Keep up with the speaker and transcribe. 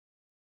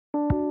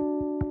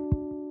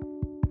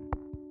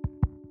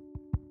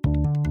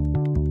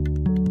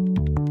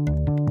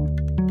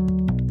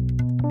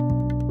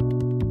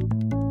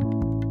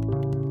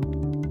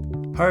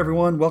Hi,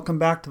 everyone. Welcome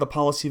back to the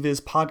Policy Viz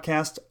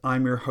podcast.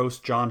 I'm your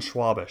host, John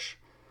Schwabish.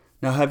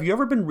 Now, have you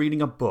ever been reading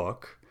a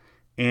book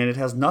and it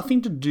has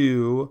nothing to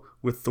do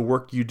with the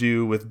work you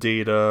do with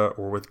data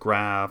or with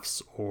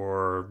graphs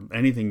or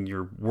anything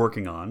you're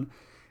working on,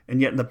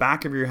 and yet in the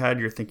back of your head,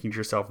 you're thinking to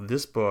yourself,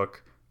 this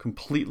book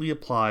completely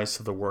applies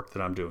to the work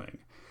that I'm doing?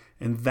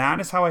 And that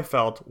is how I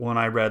felt when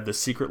I read The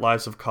Secret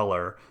Lives of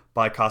Color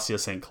by Kassia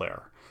St.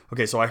 Clair.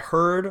 Okay, so I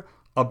heard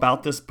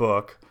about this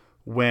book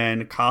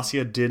when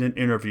Kassia did an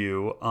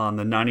interview on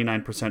the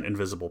 99%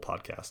 Invisible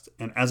podcast.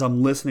 And as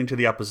I'm listening to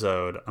the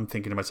episode, I'm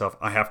thinking to myself,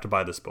 I have to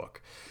buy this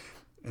book.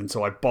 And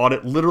so I bought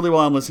it literally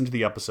while I'm listening to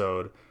the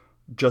episode,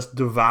 just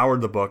devoured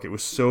the book. It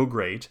was so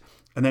great.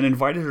 And then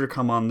invited her to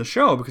come on the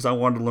show because I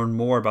wanted to learn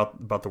more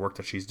about the work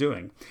that she's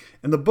doing.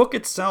 And the book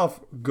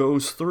itself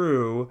goes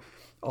through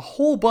a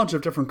whole bunch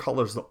of different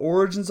colors, the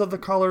origins of the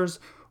colors,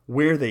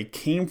 where they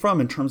came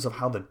from in terms of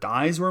how the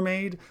dyes were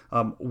made,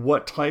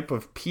 what type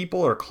of people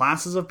or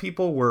classes of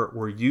people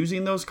were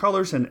using those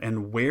colors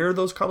and where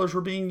those colors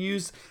were being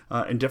used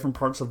in different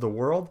parts of the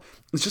world.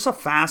 It's just a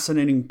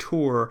fascinating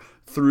tour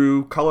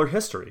through color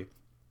history.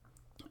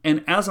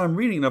 And as I'm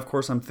reading, of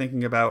course, I'm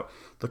thinking about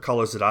the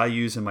colors that I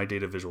use in my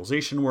data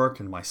visualization work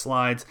and my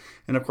slides.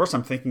 And of course,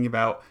 I'm thinking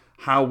about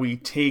how we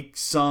take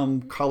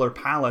some color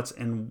palettes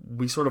and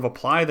we sort of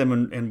apply them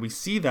and we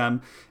see them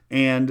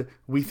and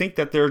we think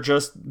that they're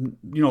just,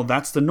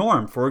 that's the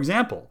norm. For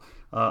example,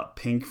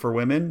 pink for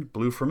women,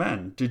 blue for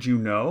men. Did you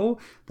know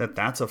that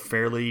that's a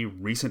fairly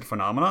recent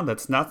phenomenon?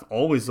 That's not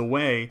always the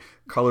way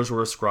colors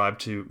were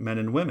ascribed to men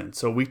and women.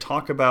 So we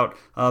talk about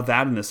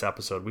that in this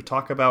episode. We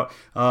talk about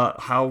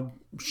how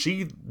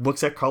she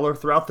looks at color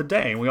throughout the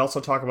day. And we also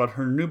talk about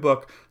her new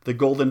book, The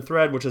Golden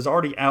Thread, which is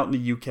already out in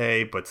the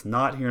UK, but it's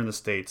not here in the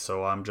States.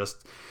 So I'm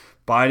just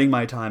biding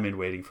my time and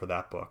waiting for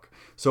that book.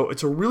 So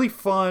it's a really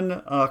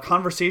fun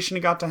conversation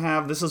I got to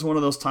have. This is one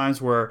of those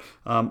times where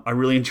I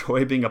really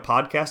enjoy being a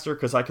podcaster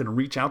because I can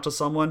reach out to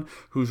someone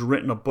who's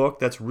written a book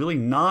that's really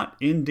not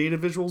in data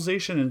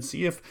visualization and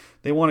see if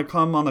they want to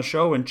come on the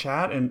show and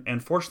chat.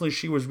 And fortunately,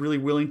 she was really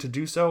willing to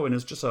do so. And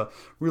it's just a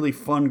really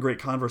fun, great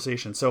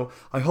conversation. So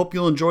I hope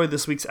you'll enjoy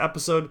this week's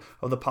episode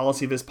of the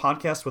Policy Viz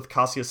podcast with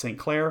Kassia St.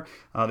 Clair,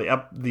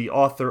 the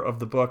author of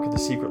the book, The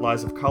Secret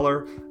Lives of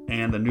Color,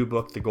 and the new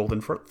book, The Golden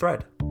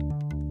Thread.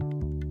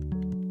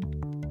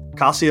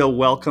 Kassia,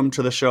 welcome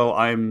to the show.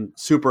 I'm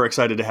super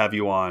excited to have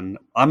you on.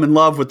 I'm in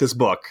love with this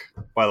book,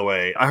 by the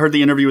way. I heard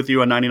the interview with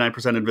you on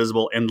 99%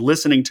 Invisible, and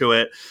listening to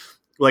it,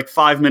 like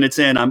 5 minutes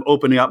in, I'm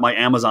opening up my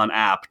Amazon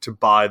app to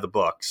buy the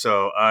book.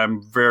 So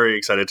I'm very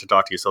excited to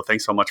talk to you. So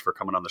thanks so much for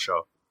coming on the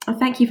show. Well,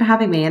 thank you for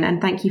having me,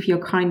 and thank you for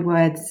your kind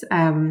words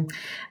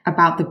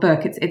about the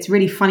book. It's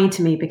really funny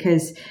to me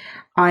because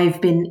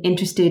I've been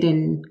interested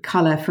in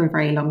color for a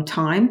very long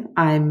time.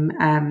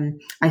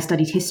 I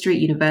studied history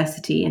at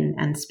university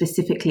and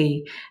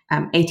specifically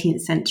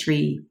 18th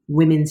century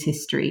women's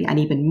history, and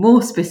even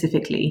more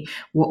specifically,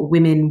 what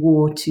women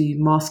wore to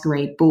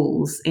masquerade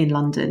balls in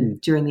London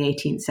during the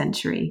 18th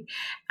century.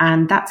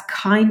 And that's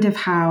kind of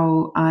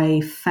how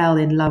I fell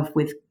in love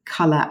with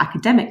color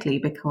academically,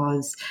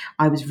 because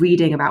I was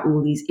reading about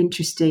all these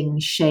interesting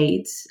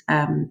shades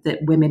that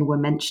women were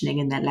mentioning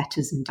in their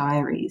letters and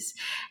diaries.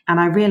 And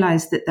I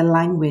realized that the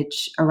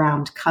language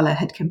around color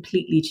had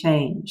completely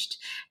changed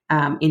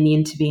in the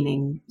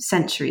intervening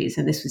centuries.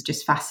 And this was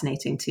just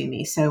fascinating to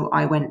me. So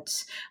I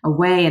went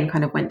away and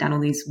kind of went down all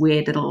these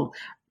weird little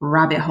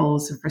rabbit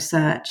holes of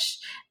research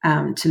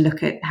to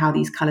look at how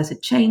these colors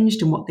had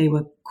changed and what they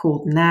were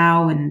called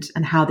now and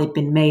how they'd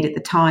been made at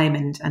the time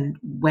and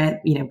where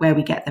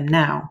we get them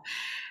now.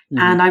 Mm-hmm.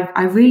 And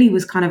I really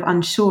was kind of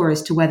unsure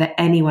as to whether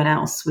anyone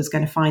else was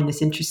going to find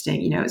this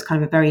interesting. It's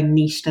kind of a very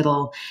niche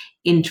little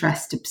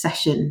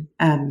obsession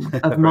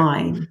of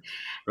mine.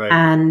 Right.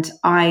 And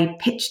I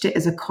pitched it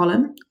as a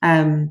column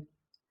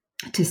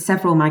to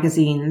several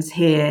magazines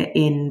here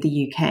in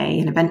the UK,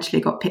 and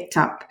eventually got picked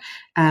up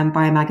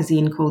by a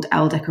magazine called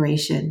Elle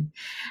Decoration.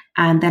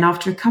 And then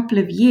after a couple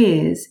of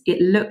years,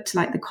 it looked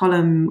like the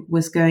column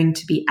was going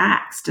to be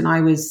axed, and I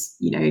was,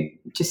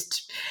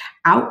 just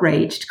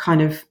outraged,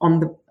 kind of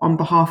on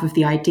behalf of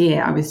the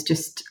idea.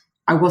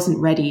 I wasn't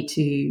ready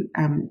to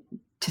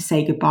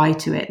say goodbye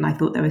to it. And I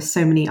thought there were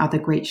so many other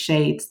great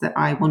shades that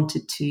I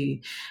wanted to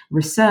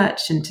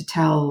research and to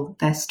tell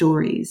their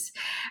stories.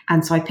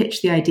 And so I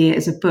pitched the idea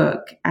as a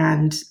book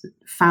and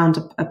found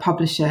a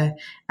publisher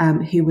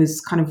who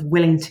was kind of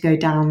willing to go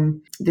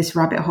down this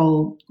rabbit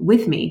hole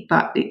with me.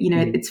 But,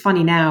 it's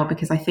funny now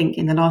because I think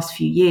in the last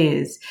few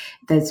years,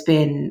 there's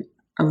been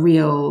a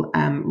real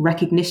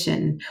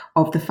recognition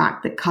of the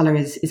fact that color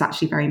is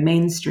actually very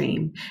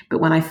mainstream. But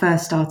when I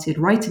first started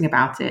writing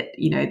about it,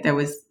 there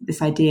was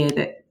this idea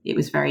that it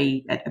was a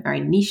very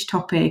niche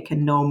topic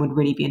and no one would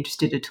really be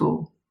interested at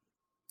all.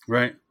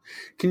 Right.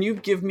 Can you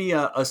give me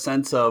a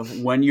sense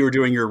of when you were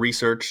doing your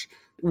research,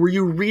 Were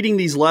you reading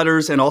these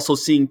letters and also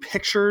seeing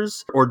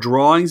pictures or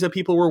drawings that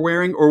people were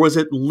wearing? Or was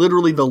it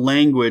literally the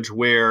language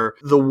where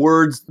the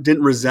words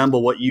didn't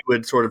resemble what you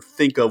would sort of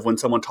think of when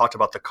someone talked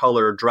about the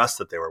color or dress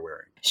that they were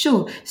wearing?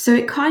 Sure. So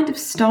it kind of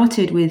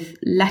started with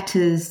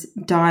letters,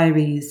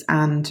 diaries,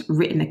 and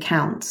written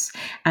accounts.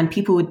 And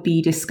people would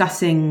be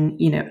discussing,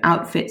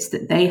 outfits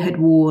that they had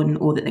worn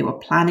or that they were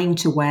planning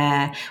to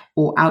wear,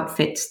 or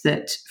outfits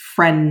that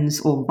friends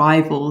or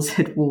rivals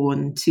had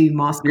worn to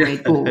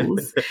masquerade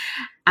balls. Right.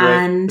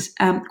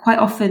 And quite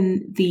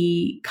often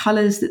the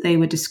colors that they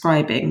were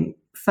describing,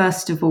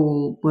 first of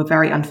all, were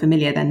very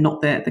unfamiliar. They're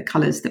not the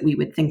colors that we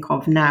would think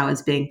of now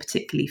as being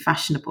particularly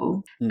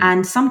fashionable.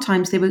 And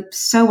sometimes they were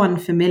so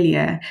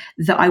unfamiliar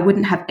that I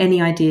wouldn't have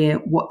any idea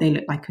what they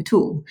looked like at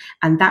all.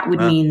 And that would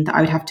mean that I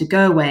would have to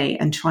go away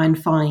and try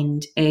and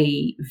find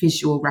a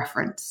visual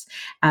reference.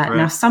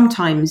 Now,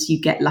 sometimes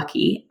you get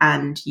lucky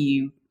and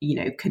you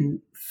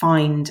can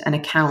find an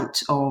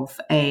account of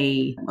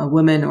a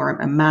woman or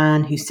a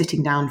man who's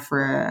sitting down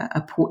for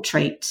a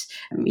portrait,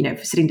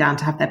 sitting down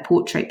to have their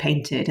portrait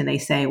painted. And they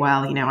say,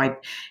 well, I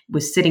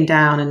was sitting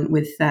down and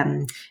with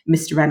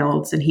Mr.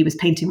 Reynolds and he was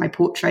painting my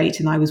portrait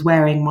and I was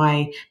wearing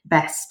my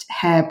best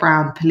hair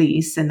brown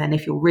pelisse. And then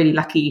if you're really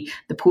lucky,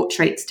 the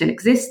portrait still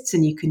exists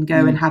and you can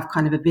go and have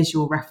kind of a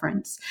visual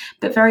reference.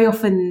 But very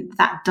often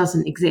that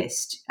doesn't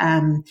exist.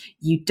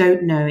 You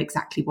don't know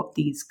exactly what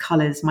these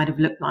colors might have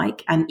looked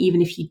like. And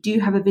even if you do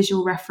have a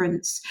visual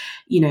reference,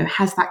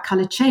 has that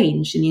color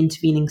changed in the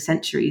intervening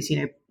centuries?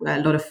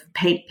 A lot of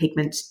paint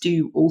pigments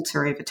do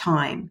alter over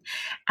time.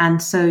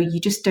 And so you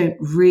just don't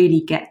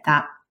really get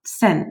that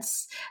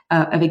sense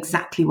of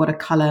exactly what a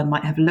color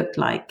might have looked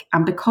like.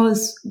 And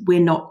because we're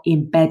not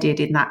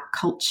embedded in that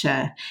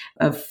culture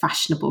of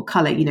fashionable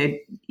color,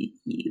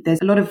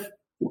 there's a lot of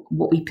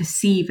what we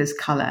perceive as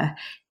color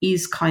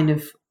is kind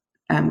of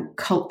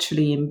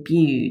culturally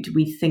imbued.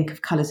 We think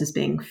of colours as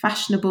being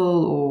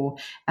fashionable or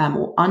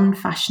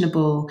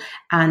unfashionable,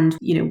 and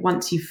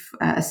once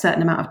a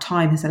certain amount of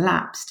time has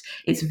elapsed,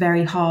 it's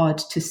very hard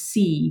to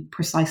see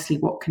precisely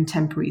what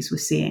contemporaries were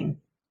seeing.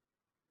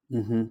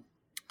 Mm-hmm.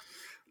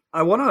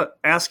 I want to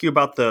ask you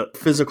about the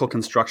physical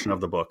construction of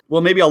the book.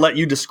 Well, maybe I'll let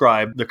you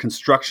describe the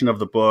construction of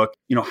the book.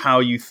 How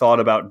you thought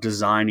about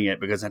designing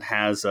it, because it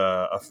has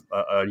a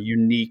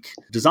unique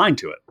design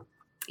to it.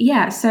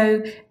 Yeah.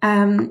 So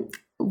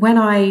when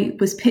I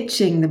was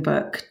pitching the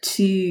book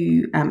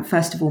to,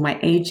 first of all, my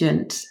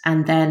agent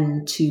and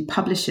then to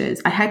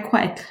publishers, I had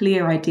quite a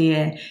clear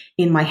idea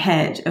in my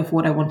head of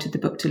what I wanted the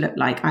book to look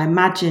like. I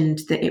imagined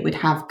that it would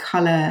have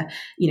color,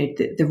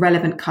 the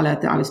relevant color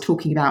that I was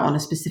talking about on a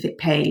specific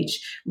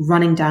page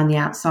running down the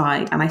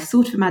outside. And I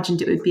sort of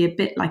imagined it would be a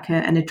bit like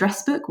an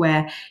address book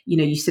where,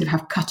 you sort of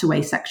have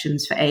cutaway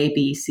sections for A,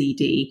 B, C,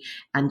 D,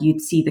 and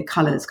you'd see the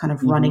colors kind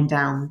of running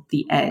down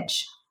the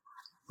edge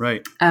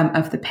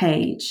of the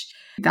page.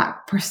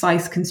 That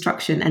precise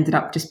construction ended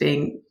up just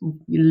being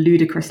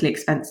ludicrously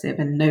expensive,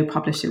 and no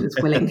publisher was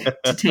willing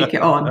to take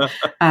it on.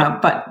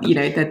 But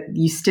that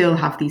you still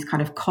have these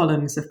kind of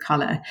columns of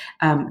color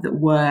that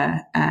were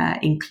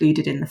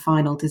included in the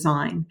final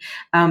design.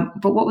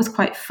 But what was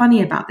quite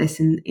funny about this,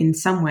 in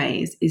some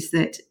ways, is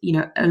that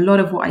a lot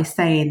of what I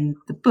say in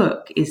the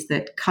book is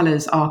that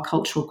colors are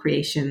cultural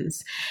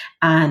creations,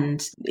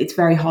 and it's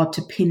very hard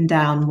to pin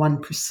down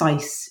one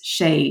precise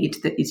shade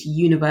that is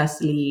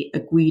universally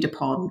agreed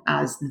upon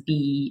as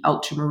the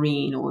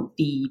ultramarine or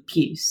the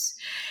puce.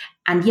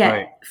 And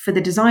yet, for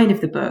the design of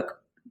the book,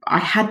 I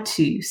had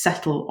to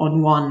settle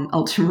on one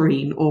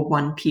ultramarine or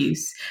one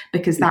puce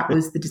because that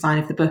was the design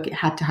of the book. It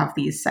had to have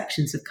these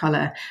sections of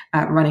color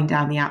running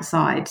down the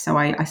outside. So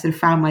I sort of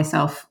found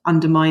myself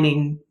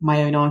undermining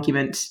my own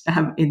argument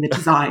in the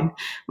design,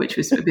 which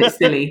was a bit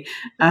silly.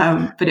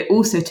 But it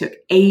also took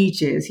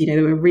ages.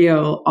 There were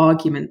real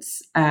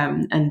arguments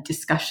and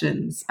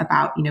discussions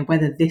about,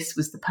 whether this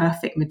was the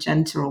perfect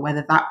magenta or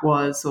whether that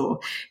was,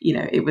 or,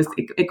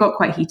 it got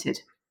quite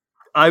heated.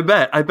 I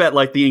bet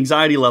like the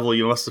anxiety level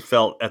you must have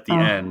felt at the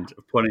end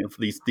of putting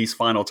these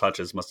final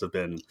touches must have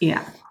been.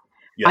 Yeah.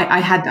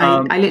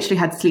 I literally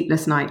had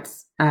sleepless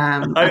nights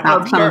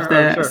about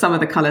some of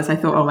the colors. I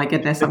thought, oh my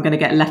goodness, I'm going to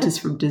get letters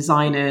from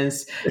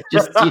designers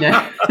just,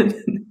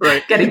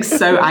 getting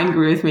so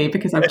angry with me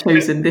because I've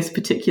chosen this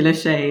particular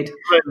shade.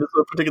 Right, this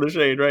particular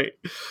shade, right.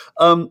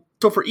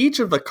 So for each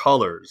of the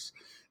colors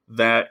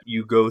that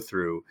you go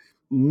through,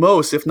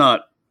 most, if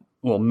not,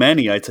 well,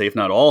 many, I'd say, if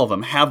not all of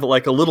them, have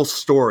like a little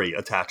story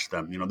attached to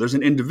them. There's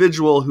an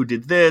individual who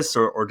did this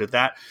or did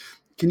that.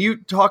 Can you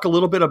talk a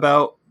little bit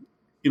about,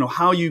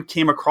 how you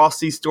came across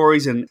these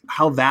stories and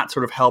how that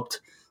sort of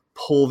helped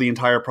pull the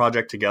entire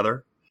project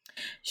together?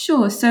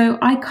 Sure. So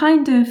I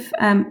kind of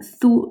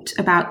thought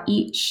about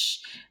each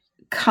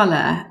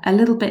color a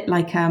little bit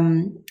like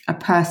a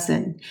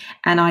person,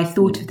 and I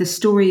thought of the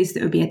stories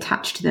that would be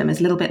attached to them as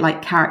a little bit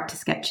like character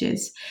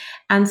sketches.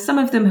 And some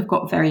of them have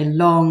got very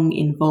long,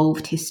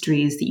 involved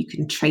histories that you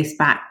can trace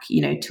back,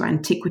 to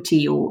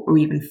antiquity or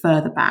even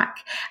further back.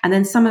 And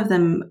then some of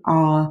them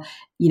are,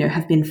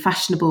 have been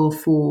fashionable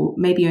for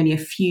maybe only a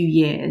few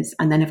years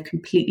and then have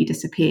completely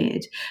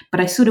disappeared.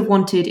 But I sort of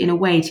wanted, in a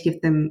way, to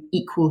give them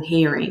equal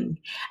hearing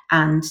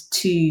and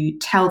to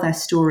tell their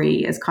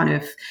story as kind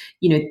of,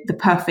 the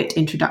perfect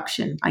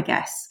introduction, I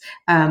guess.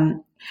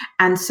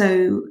 And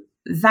so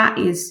that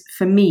is,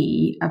 for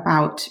me,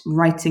 about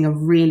writing a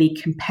really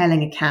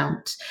compelling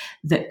account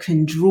that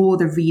can draw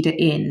the reader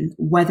in,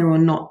 whether or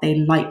not they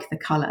like the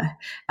colour.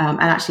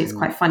 And actually, it's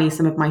quite funny.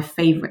 Some of my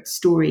favourite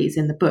stories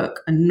in the book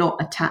are not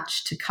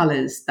attached to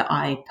colours that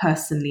I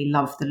personally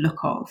love the look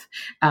of.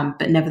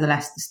 But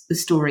nevertheless, the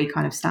story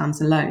kind of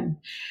stands alone.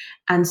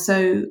 And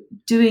so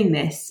doing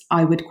this,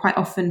 I would quite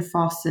often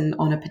fasten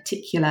on a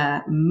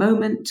particular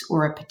moment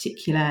or a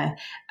particular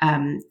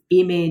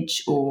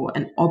image or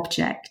an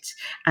object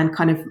and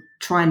kind of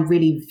try and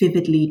really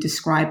vividly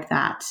describe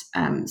that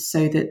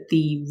so that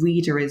the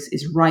reader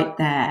is right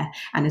there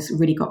and has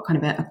really got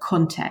kind of a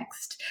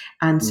context.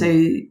 And so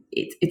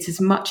it's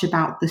as much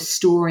about the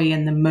story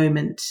and the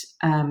moment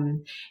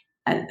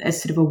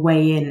as sort of a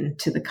way in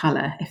to the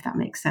colour, if that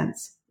makes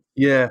sense.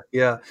 Yeah.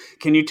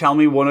 Can you tell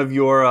me one of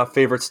your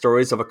favorite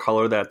stories of a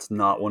color that's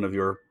not one of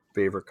your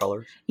favorite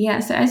colors? Yeah,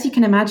 so as you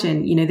can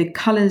imagine, the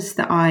colors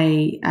that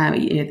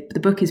the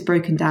book is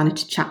broken down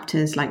into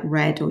chapters like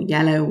red or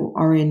yellow or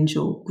orange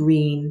or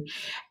green.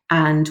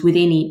 And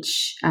within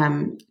each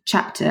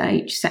chapter,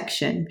 each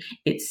section,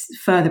 it's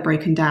further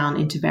broken down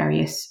into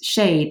various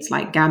shades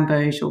like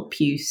gamboge or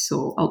puce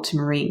or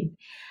ultramarine.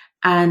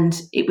 And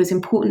it was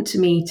important to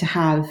me to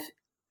have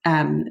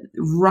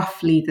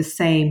roughly the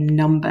same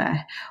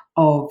number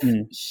of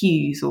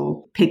hues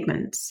or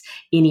pigments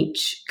in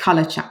each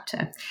color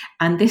chapter.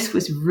 And this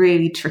was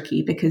really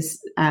tricky because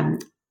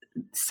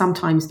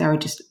sometimes there are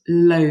just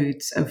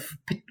loads of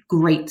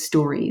great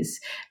stories.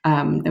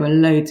 There were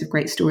loads of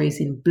great stories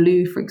in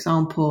blue, for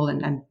example,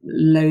 and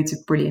loads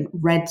of brilliant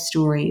red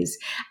stories.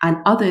 And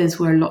others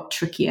were a lot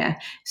trickier.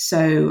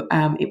 So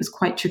it was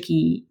quite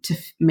tricky to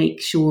make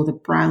sure the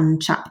brown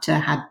chapter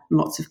had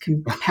lots of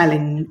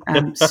compelling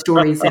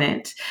stories in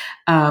it.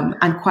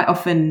 And quite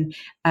often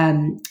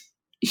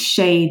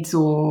shades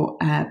or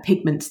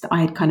pigments that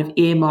I had kind of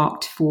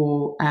earmarked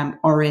for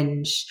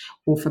orange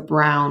or for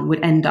brown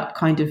would end up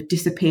kind of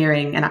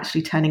disappearing and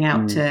actually turning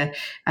out to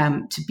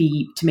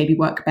maybe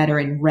work better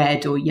in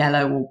red or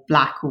yellow or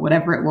black or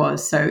whatever it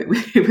was. So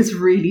it was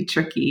really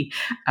tricky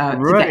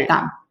to get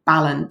that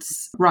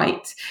balance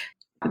right.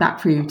 That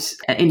proved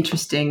an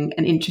interesting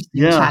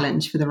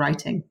challenge for the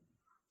writing.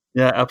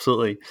 Yeah,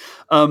 absolutely.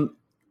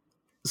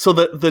 So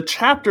the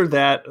chapter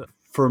that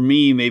for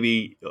me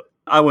maybe,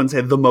 I wouldn't say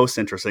the most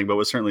interesting, but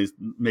was certainly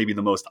maybe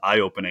the most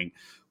eye-opening,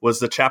 was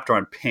the chapter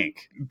on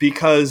pink.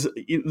 Because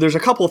there's a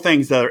couple of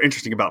things that are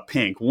interesting about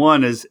pink.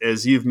 One is,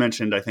 as you've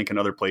mentioned, I think in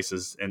other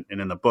places and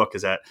in the book,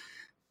 is that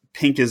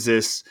pink is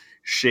this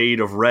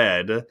shade of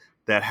red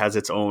that has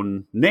its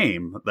own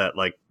name that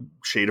like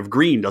shade of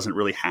green doesn't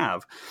really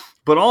have.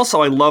 But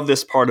also I love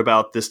this part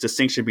about this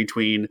distinction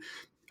between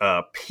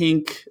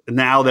pink,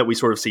 now that we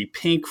sort of see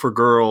pink for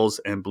girls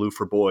and blue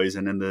for boys.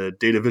 And in the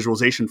data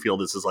visualization field,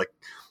 this is like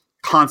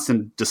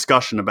constant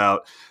discussion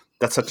about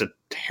that's such a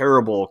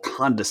terrible,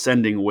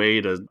 condescending way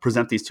to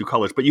present these two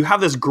colors. But you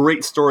have this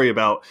great story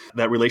about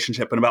that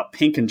relationship and about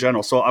pink in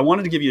general. So I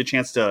wanted to give you a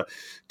chance to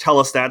tell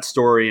us that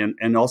story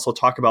and also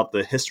talk about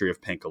the history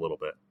of pink a little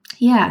bit.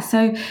 Yeah,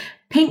 so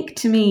pink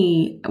to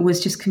me was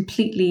just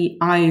completely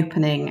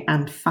eye-opening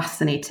and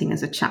fascinating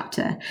as a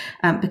chapter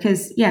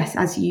because, yes,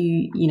 as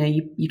you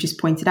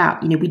just pointed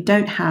out, we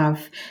don't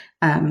have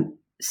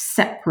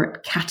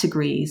separate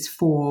categories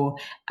for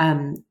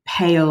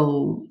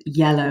pale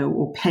yellow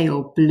or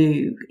pale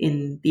blue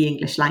in the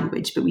English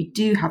language, but we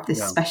do have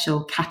this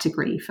special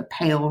category for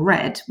pale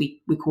red.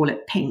 We call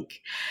it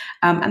pink.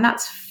 And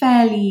that's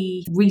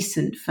fairly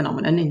recent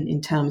phenomenon in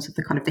terms of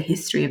the kind of the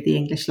history of the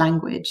English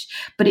language,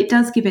 but it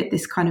does give it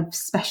this kind of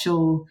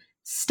special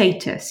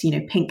status.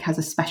 Pink has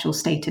a special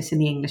status in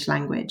the English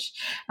language.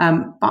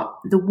 But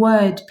the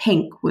word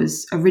pink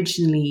was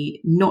originally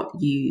not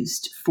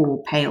used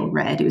for pale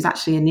red. It was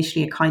actually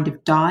initially a kind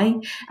of dye.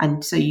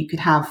 And so you could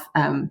have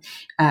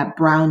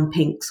brown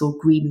pinks or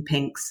green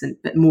pinks,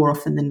 but more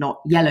often than not,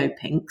 yellow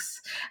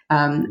pinks.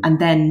 And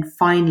then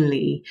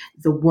finally,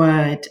 the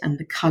word and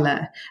the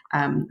colour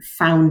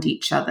found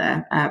each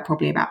other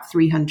probably about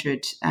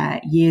 300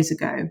 years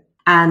ago.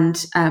 And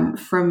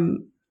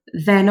from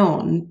then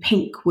on,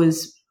 pink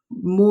was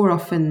more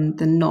often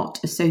than not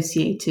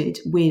associated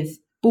with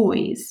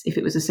boys, if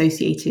it was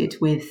associated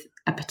with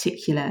a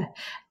particular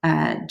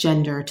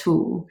gender at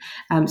all.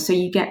 So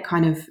you get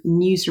kind of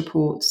news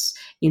reports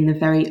in the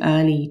very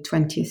early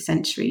 20th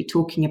century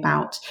talking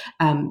about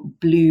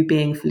blue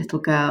being for little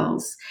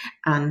girls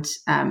and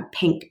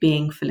pink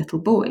being for little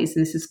boys.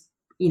 And this is,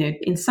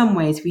 in some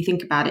ways, if we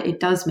think about it, it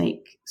does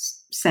make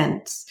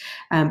sense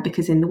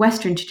because in the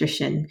Western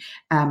tradition,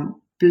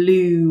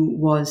 blue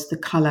was the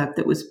color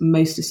that was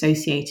most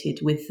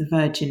associated with the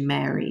Virgin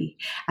Mary,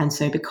 and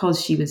so because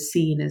she was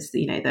seen as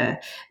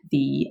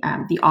the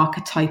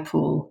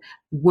archetypal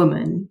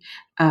woman,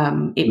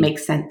 it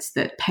makes sense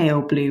that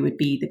pale blue would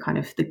be the kind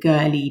of the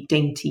girly,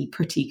 dainty,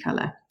 pretty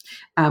color.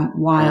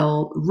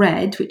 While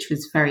red, which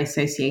was very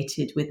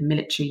associated with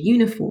military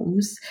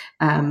uniforms,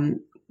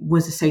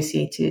 was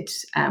associated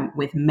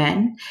with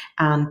men,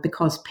 and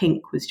because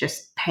pink was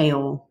just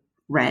pale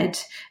red,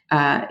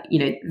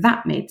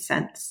 that made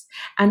sense.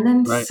 And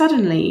then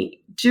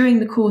suddenly, during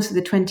the course of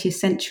the 20th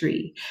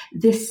century,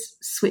 this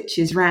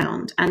switches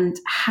round, and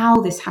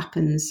how this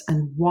happens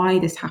and why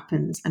this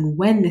happens and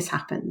when this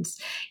happens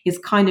is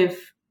kind of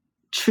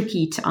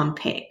tricky to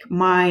unpick.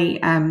 My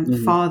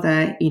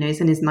father,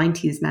 is in his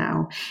 90s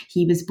now.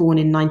 He was born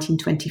in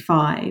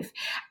 1925,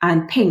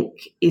 and pink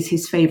is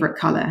his favorite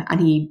color,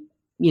 and he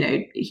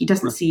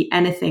doesn't see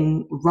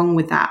anything wrong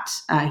with that.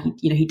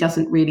 He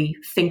doesn't really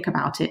think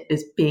about it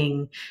as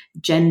being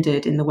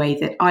gendered in the way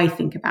that I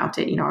think about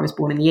it. I was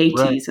born in the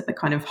 80s at the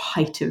kind of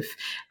height of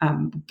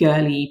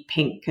girly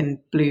pink and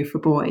blue for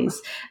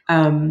boys.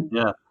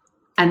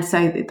 And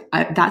so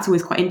that's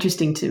always quite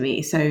interesting to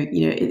me. So,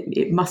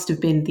 it must have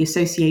been, the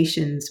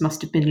associations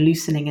must have been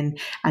loosening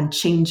and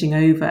changing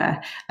over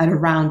at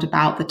around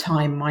about the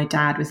time my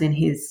dad was in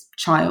his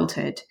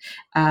childhood.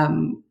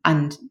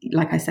 And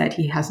like I said,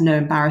 he has no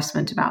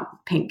embarrassment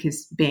about pink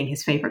as being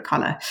his favorite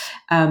color.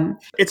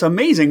 It's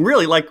amazing,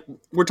 really. Like,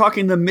 we're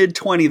talking the mid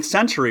 20th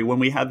century when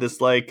we had this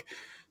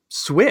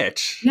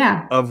switch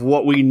of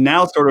what we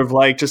now sort of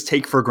just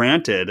take for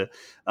granted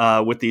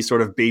with these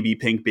sort of baby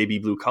pink, baby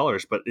blue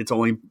colors, but it's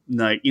only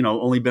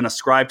only been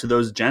ascribed to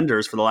those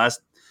genders for the last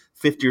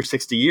 50 or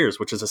 60 years,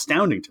 which is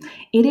astounding to me.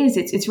 It is.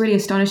 It's really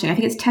astonishing. I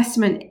think it's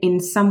testament in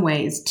some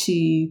ways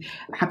to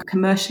how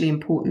commercially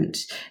important,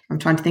 I'm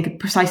trying to think of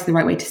precisely the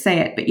right way to say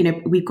it, but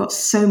we've got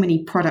so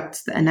many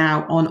products that are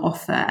now on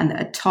offer and that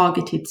are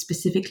targeted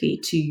specifically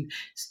to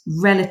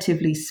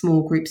relatively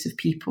small groups of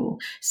people.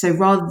 So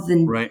rather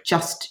than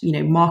just,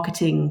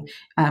 marketing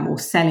or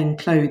selling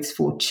clothes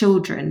for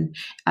children,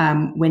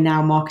 we're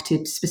now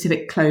marketed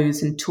specific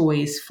clothes and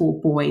toys for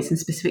boys and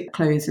specific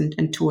clothes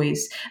and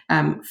toys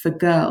for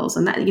girls.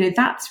 And that,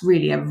 that's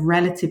really a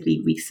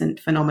relatively recent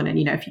phenomenon.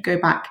 If you go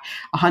back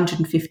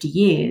 150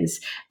 years,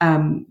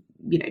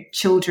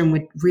 children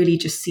were really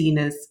just seen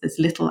as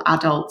little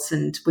adults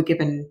and were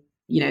given,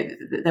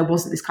 there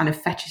wasn't this kind of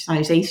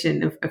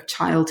fetishization of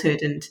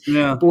childhood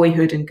and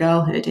boyhood and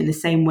girlhood in the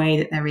same way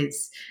that there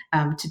is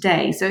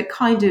today. So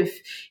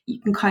you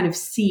can kind of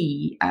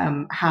see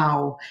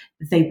how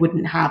they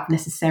wouldn't have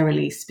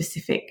necessarily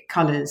specific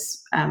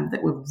colors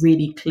that were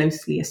really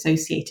closely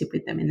associated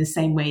with them in the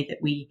same way that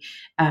we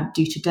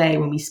do today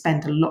when we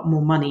spend a lot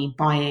more money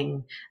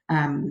buying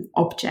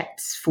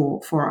objects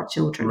for our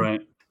children.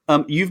 Right.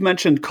 You've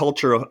mentioned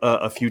culture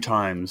a few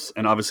times,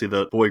 and obviously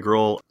the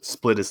boy-girl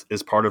split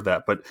is part of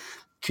that. But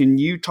can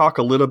you talk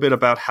a little bit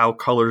about how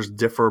colors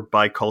differ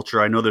by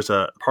culture? I know there's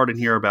a part in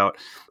here about,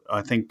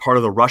 I think, part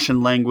of the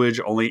Russian language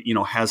only,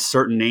 has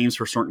certain names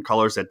for certain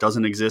colors that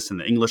doesn't exist in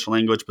the English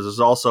language. But there's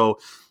also,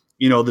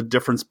 the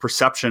difference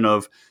perception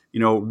of,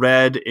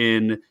 red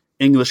in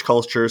English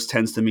cultures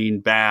tends to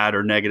mean bad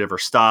or negative or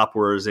stop,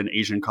 whereas in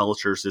Asian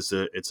cultures,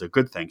 it's a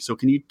good thing. So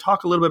can you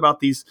talk a little bit about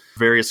these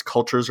various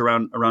cultures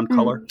around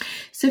color?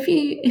 So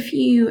if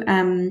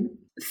you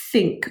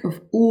think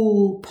of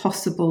all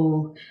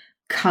possible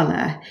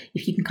color,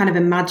 if you can kind of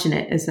imagine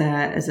it as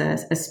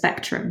a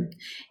spectrum,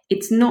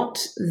 it's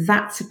not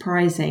that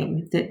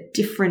surprising that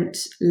different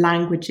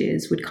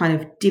languages would kind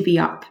of divvy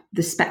up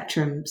the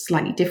spectrum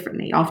slightly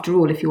differently. After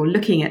all, if you're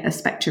looking at a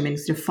spectrum in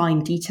sort of fine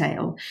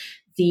detail,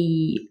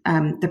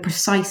 the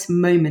precise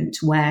moment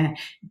where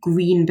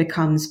green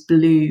becomes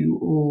blue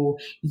or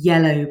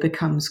yellow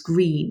becomes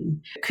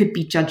green could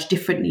be judged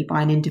differently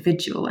by an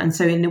individual. And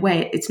so in a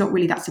way, it's not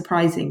really that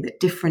surprising that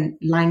different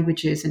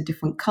languages and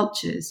different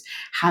cultures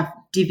have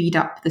divvied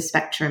up the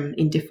spectrum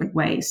in different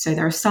ways. So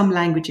there are some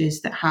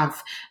languages that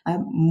have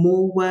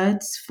more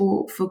words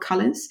for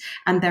colors,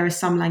 and there are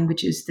some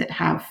languages that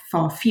have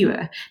far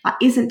fewer. That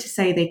isn't to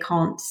say they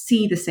can't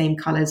see the same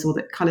colors or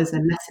that colors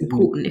are less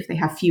important if they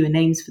have fewer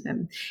names for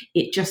them.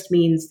 It just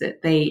means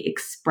that they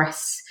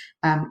express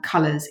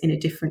colors in a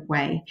different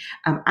way.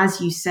 As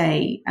you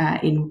say,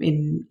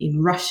 in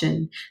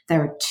Russian,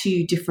 there are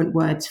two different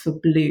words for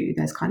blue.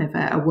 There's kind of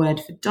a word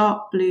for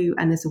dark blue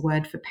and there's a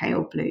word for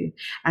pale blue.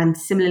 And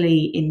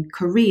similarly in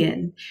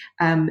Korean,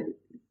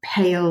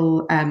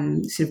 pale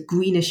sort of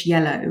greenish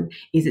yellow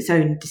is its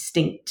own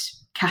distinct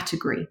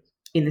category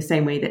in the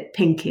same way that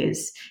pink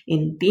is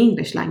in the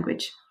English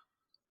language.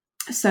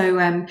 So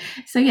yeah,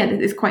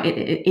 it's quite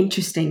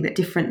interesting that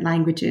different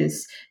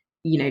languages,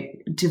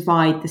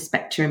 divide the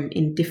spectrum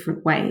in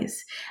different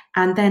ways.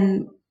 And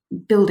then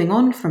building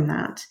on from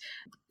that,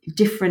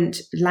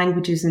 different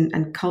languages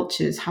and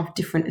cultures have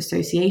different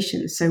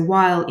associations. So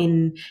while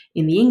in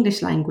the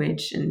English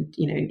language and,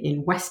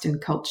 in Western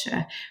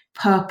culture,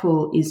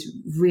 purple is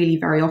really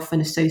very often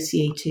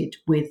associated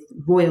with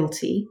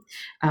royalty,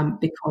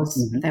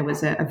 because there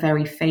was a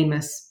very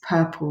famous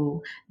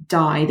purple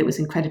dye that was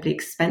incredibly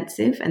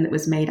expensive and that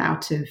was made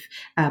out of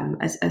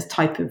as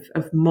type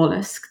of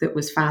mollusk that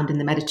was found in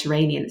the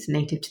Mediterranean. It's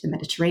native to the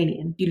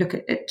Mediterranean. You look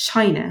at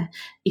China.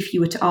 If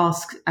you were to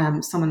ask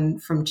someone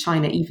from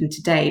China, even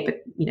today,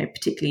 but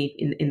particularly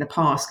in the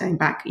past, going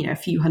back a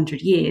few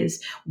hundred years,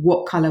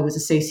 what color was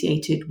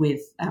associated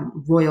with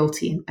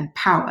royalty and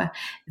power,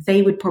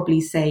 they would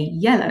probably say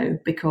yellow,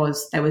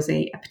 because there was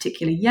a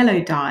particular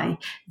yellow dye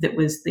that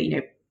was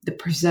the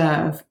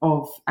preserve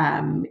of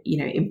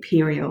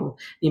the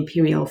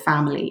imperial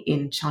family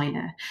in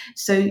China.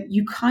 So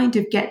you kind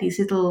of get these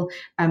little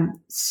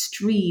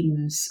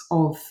streams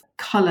of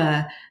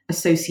color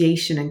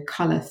association and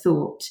color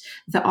thought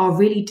that are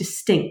really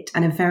distinct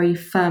and are very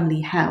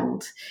firmly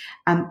held,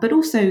 but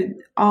also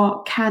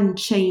can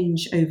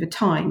change over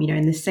time,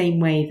 in the same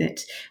way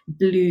that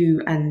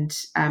blue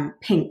and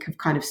pink have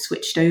kind of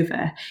switched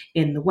over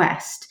in the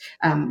West.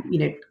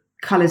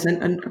 Colors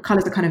and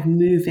colors are kind of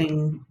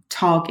moving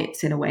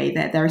targets in a way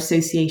that their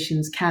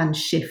associations can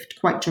shift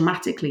quite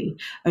dramatically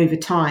over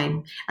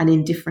time and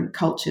in different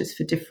cultures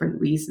for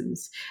different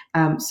reasons.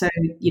 So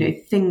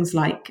things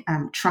like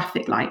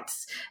traffic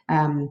lights,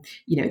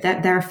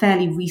 they're a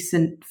fairly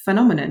recent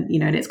phenomenon,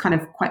 and it's kind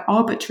of quite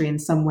arbitrary in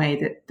some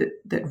way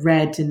that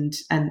red and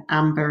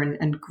amber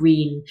and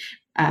green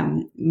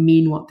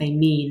mean what they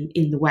mean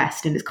in the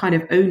West. And it's kind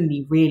of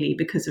only really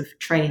because of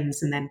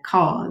trains and then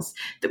cars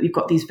that we've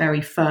got these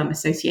very firm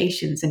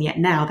associations. And yet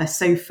now they're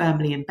so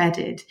firmly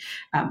embedded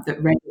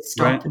that red is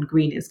stop and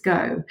green is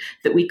go,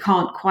 that we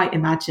can't quite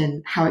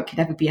imagine how it could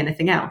ever be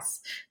anything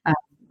else.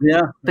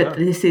 But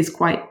this is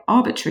quite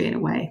arbitrary in a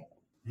way.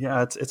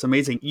 Yeah, it's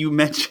amazing. You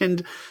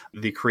mentioned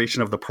the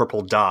creation of the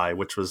purple dye,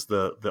 which was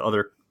the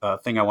other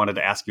thing I wanted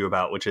to ask you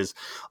about, which is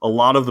a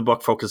lot of the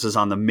book focuses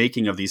on the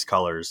making of these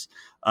colors.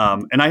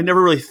 And I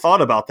never really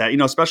thought about that,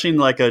 especially in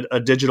like a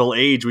digital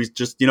age. We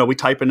just, we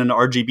type in an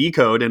RGB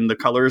code and the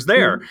color is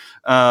there.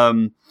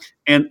 And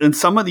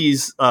some of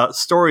these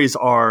stories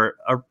are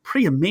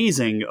pretty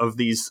amazing, of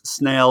these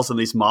snails and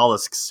these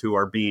mollusks who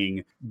are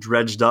being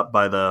dredged up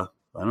by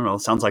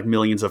it sounds like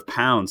millions of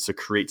pounds to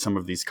create some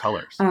of these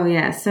colors. Oh,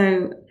 yeah.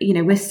 So,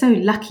 we're so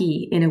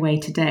lucky in a way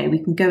today.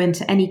 We can go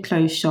into any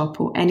clothes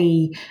shop or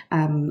any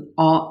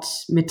art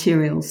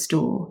materials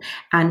store,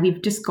 and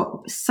we've just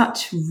got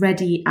such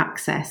ready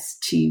access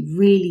to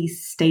really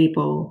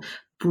stable,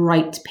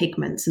 bright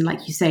pigments. And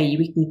like you say,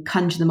 we can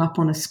conjure them up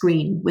on a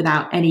screen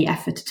without any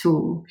effort at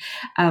all.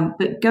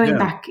 But going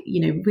back,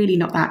 really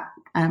not that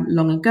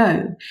long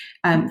ago,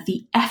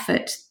 the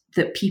effort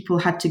that people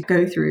had to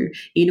go through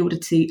in order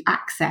to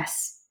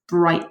access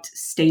bright,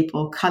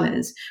 stable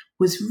colors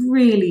was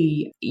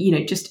really,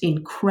 just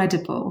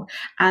incredible.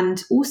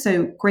 And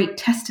also great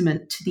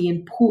testament to the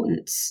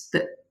importance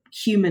that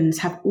humans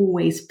have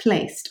always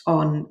placed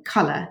on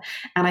color.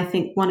 And I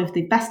think one of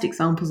the best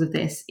examples of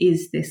this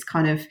is this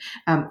kind of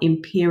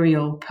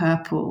imperial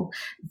purple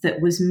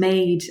that was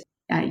made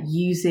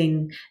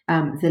using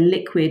the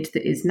liquid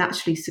that is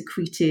naturally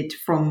secreted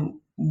from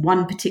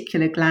one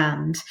particular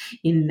gland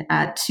in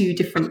two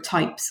different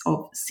types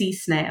of sea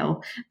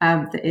snail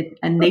that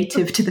are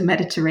native to the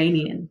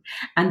Mediterranean.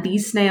 And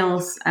these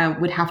snails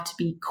would have to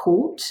be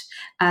caught,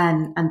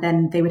 and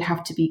then they would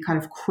have to be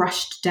kind of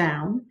crushed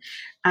down.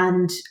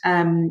 And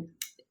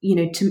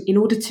in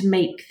order to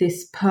make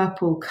this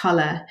purple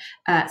color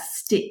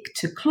stick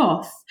to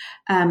cloth,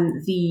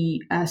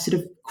 the sort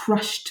of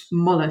crushed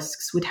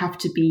mollusks would have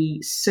to be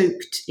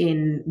soaked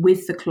in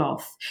with the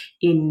cloth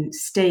in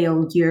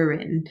stale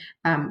urine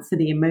for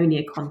the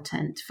ammonia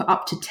content for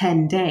up to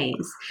 10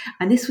 days.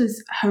 And this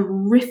was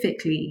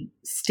horrifically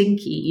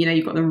stinky.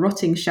 You've got the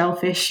rotting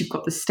shellfish, you've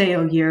got the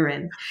stale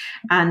urine,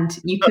 and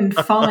you can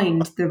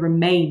find the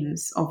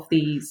remains of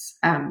these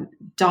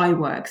dye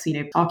works.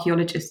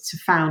 Archaeologists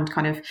have found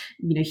kind of,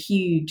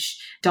 huge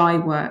dye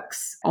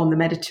works on the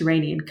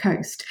Mediterranean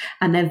coast,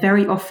 and they're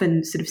very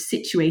often sort of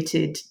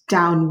situated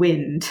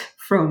downwind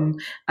from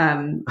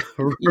from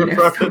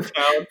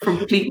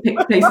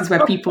places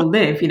where people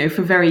live,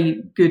 for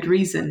very good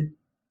reason.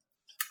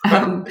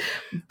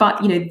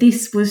 But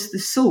this was the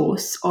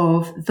source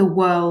of the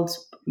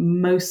world's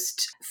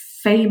most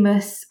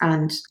famous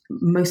and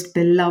most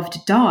beloved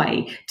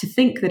dye. To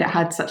think that it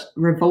had such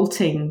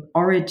revolting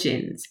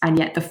origins, and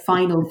yet the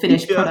final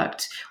finished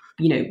product,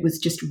 was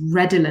just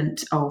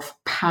redolent of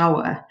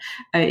power,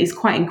 is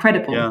quite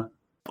incredible. Yeah.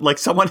 Like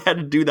someone had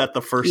to do that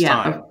the first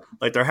time.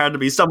 Like there had to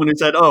be someone who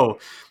said, "Oh,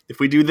 if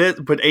we do this,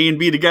 put A and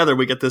B together,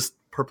 we get this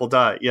purple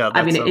dye." Yeah,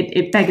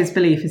 it beggars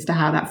belief as to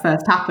how that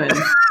first happened.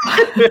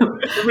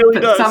 It really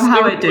but does.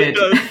 Somehow it did.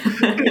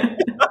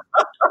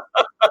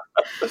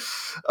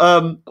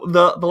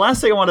 The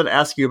last thing I wanted to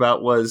ask you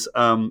about was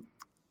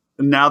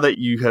now that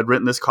you had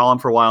written this column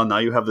for a while, now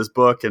you have this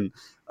book, and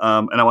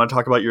I want to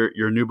talk about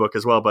your new book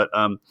as well. But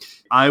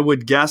I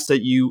would guess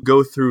that you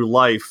go through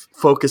life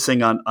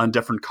focusing on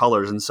different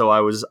colors. And so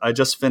I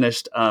just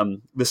finished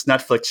this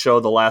Netflix show,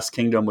 The Last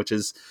Kingdom, which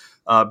is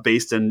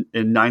based in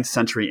 9th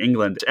century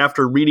England.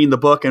 After reading the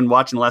book and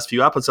watching the last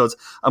few episodes,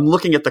 I'm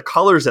looking at the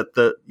colors that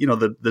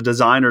the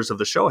designers of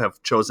the show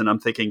have chosen. I'm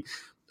thinking,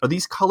 are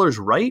these colors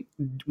right?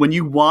 When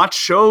you watch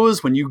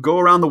shows, when you go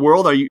around the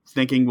world, are you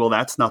thinking, well,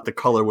 that's not the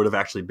color would have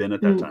actually been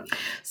at that time?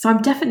 So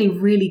I'm definitely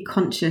really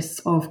conscious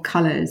of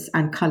colors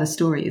and color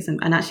stories.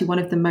 And actually one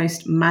of the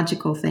most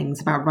magical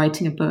things about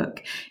writing a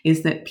book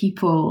is that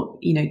people,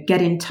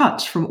 get in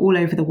touch from all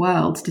over the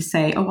world to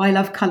say, oh, I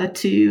love color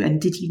too.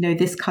 And did you know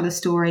this color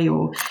story?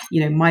 Or,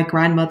 my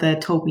grandmother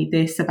told me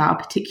this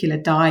about a particular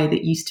dye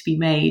that used to be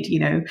made,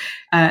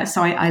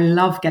 So I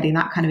love getting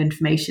that kind of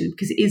information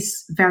because it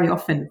is very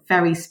often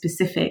very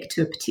specific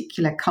to a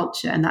particular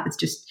culture, and that is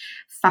just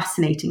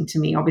fascinating to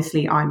me.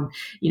 Obviously, I'm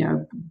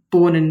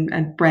born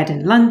and bred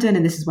in London,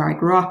 and this is where I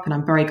grew up, and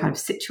I'm very kind of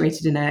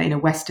situated in a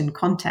Western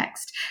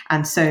context,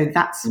 and so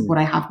that's what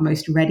I have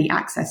most ready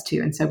access to.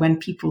 And so when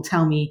people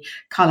tell me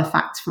color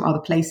facts from other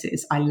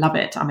places, I love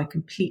it. I'm a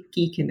complete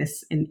geek in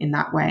this in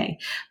that way.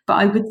 But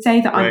I would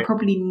say that I'm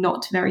probably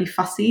not very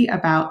fussy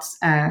about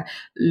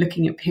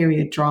looking at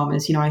period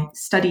dramas. I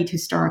studied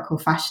historical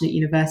fashion at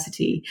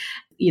university.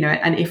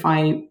 And if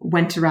I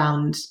went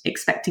around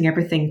expecting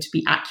everything to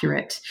be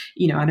accurate,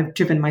 I'd have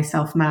driven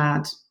myself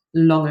mad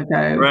long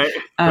ago. Right.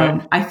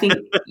 I think,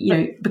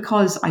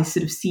 because I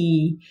sort of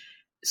see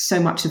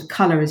so much of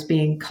color as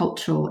being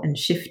cultural and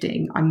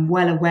shifting, I'm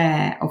well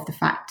aware of the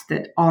fact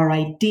that our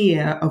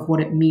idea of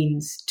what it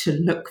means to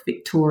look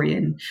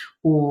Victorian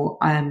or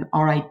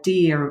our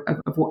idea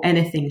of what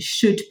anything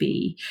should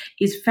be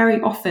is very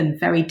often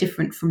very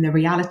different from the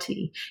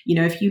reality.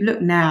 If you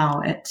look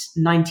now at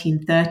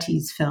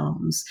 1930s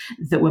films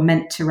that were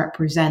meant to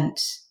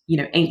represent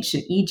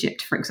ancient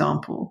Egypt, for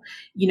example,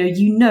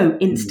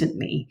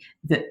 instantly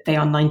that they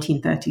are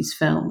 1930s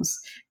films.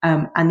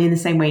 And in the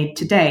same way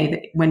today,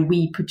 that when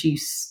we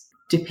produce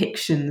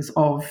depictions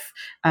of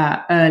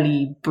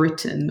early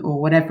Britain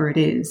or whatever it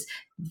is,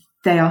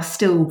 they are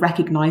still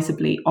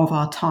recognizably of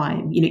our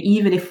time.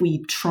 Even if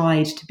we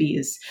tried to be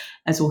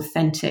as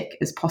authentic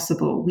as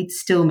possible, we'd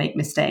still make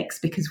mistakes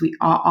because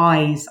our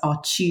eyes are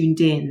tuned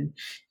in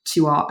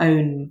to our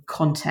own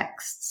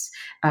contexts.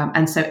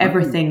 And so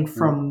everything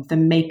from the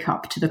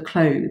makeup to the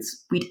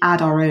clothes, we'd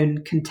add our own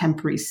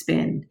contemporary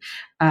spin.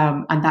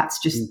 And that's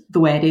just the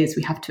way it is.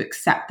 We have to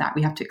accept that.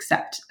 We have to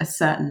accept a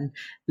certain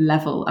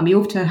level. And we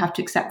also have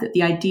to accept that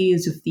the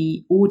ideas of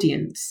the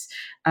audience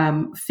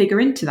figure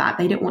into that.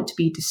 They don't want to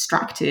be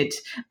distracted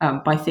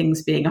by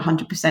things being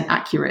 100%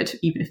 accurate,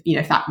 even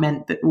if that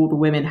meant that all the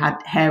women had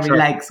hairy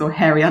legs or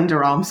hairy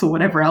underarms or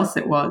whatever else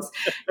it was.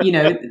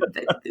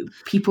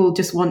 People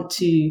just want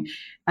to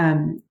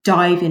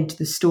dive into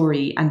the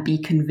story and be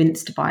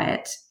convinced by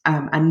it,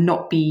 and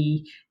not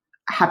be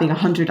having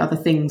 100 other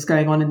things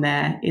going on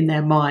in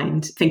their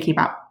mind, thinking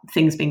about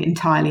things being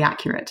entirely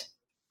accurate.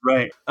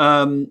 Right.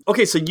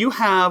 Okay, so you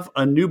have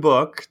a new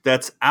book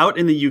that's out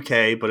in the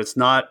UK, but it's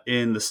not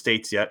in the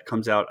States yet. It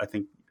comes out, I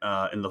think,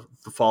 in the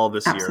fall of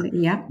this year.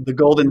 Yeah. The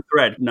Golden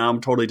Thread. Now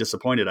I'm totally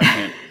disappointed.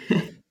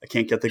 I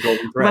can't get the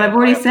Golden Thread. Well, I've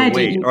already said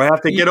I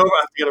have to get over.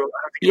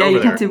 You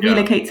have to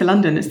relocate to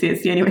London. It's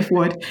the only way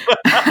forward.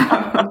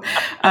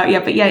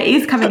 It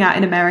is coming out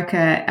in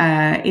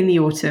America in the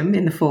autumn,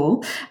 in the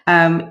fall,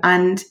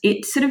 and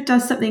it sort of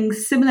does something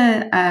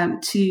similar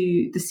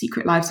to The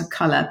Secret Lives of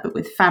Colour, but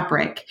with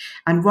fabric.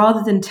 And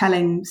rather than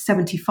telling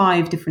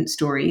 75 different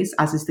stories,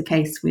 as is the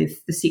case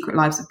with The Secret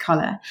Lives of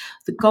Colour,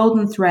 The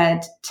Golden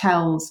Thread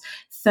tells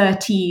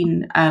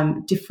 13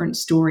 different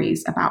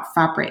stories about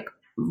fabric,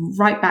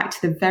 right back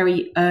to the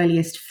very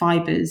earliest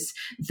fibers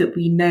that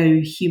we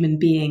know human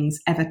beings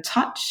ever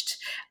touched,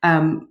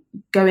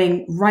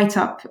 going right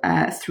up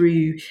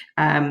through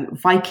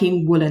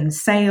Viking woolen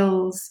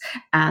sails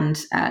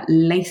and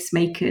lace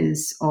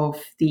makers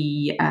of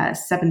the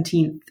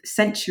 17th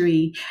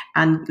century,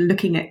 and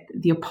looking at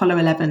the Apollo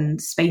 11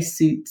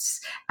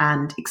 spacesuits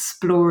and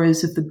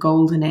explorers of the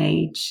Golden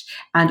Age,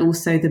 and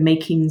also the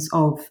makings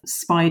of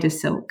spider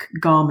silk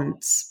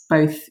garments,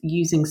 both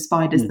using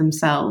spiders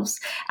themselves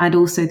and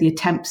also the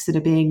attempts that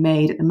are being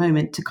made at the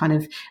moment to kind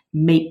of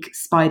make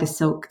spider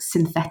silk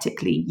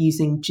synthetically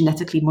using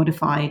genetically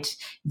modified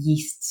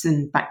yeasts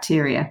and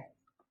bacteria.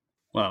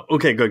 Wow.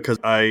 Okay, good, because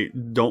I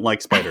don't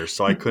like spiders,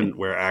 so I couldn't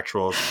wear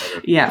actual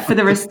spiders. Yeah, for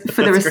the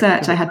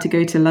research, I had to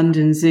go to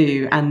London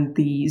Zoo, and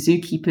the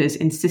zookeepers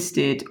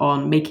insisted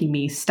on making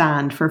me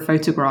stand for a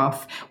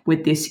photograph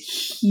with this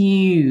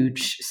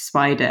huge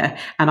spider,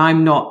 and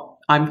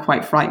I'm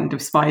quite frightened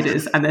of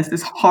spiders. And there's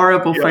this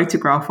horrible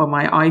photograph on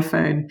my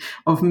iPhone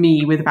of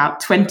me with about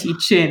 20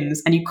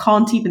 chins, and you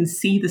can't even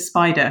see the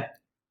spider.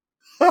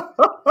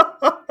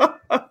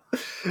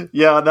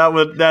 Yeah,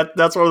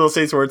 that's one of those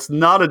things where it's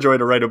not a joy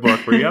to write a book,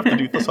 where you have to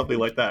do something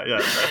like that.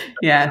 Yeah.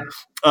 Yeah.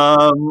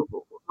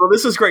 Well,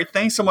 this is great.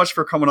 Thanks so much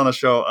for coming on the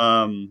show.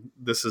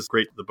 This is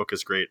great. The book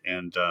is great.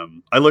 And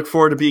I look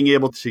forward to being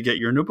able to get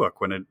your new book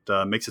when it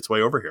makes its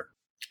way over here.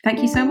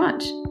 Thank you so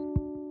much.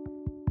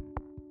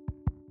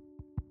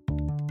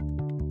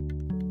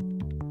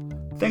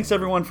 Thanks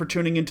everyone for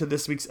tuning into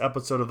this week's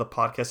episode of the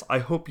podcast. I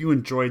hope you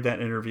enjoyed that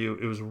interview.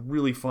 It was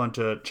really fun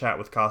to chat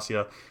with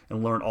Kassia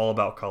and learn all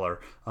about color.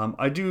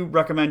 I do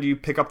recommend you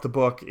pick up the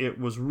book. It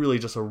was really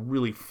just a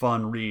really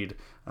fun read,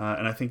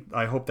 and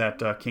I hope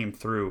that came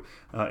through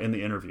in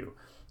the interview.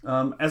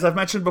 As I've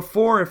mentioned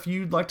before, if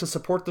you'd like to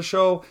support the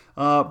show,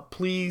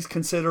 please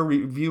consider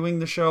reviewing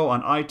the show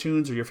on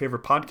iTunes or your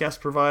favorite podcast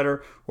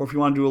provider. Or if you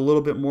want to do a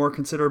little bit more,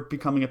 consider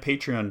becoming a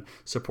Patreon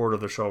supporter of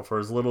the show. For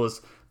as little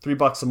as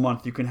 $3 a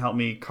month, you can help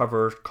me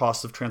cover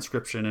costs of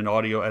transcription and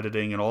audio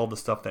editing and all the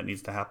stuff that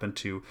needs to happen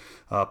to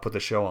put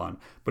the show on.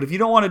 But if you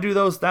don't want to do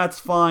those, that's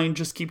fine.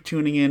 Just keep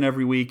tuning in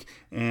every week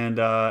and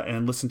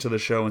listen to the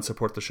show and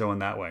support the show in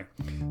that way.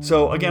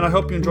 So again, I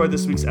hope you enjoyed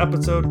this week's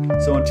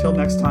episode. So until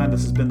next time,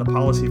 this has been the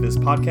Policy Viz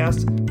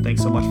podcast.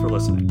 Thanks so much for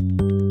listening.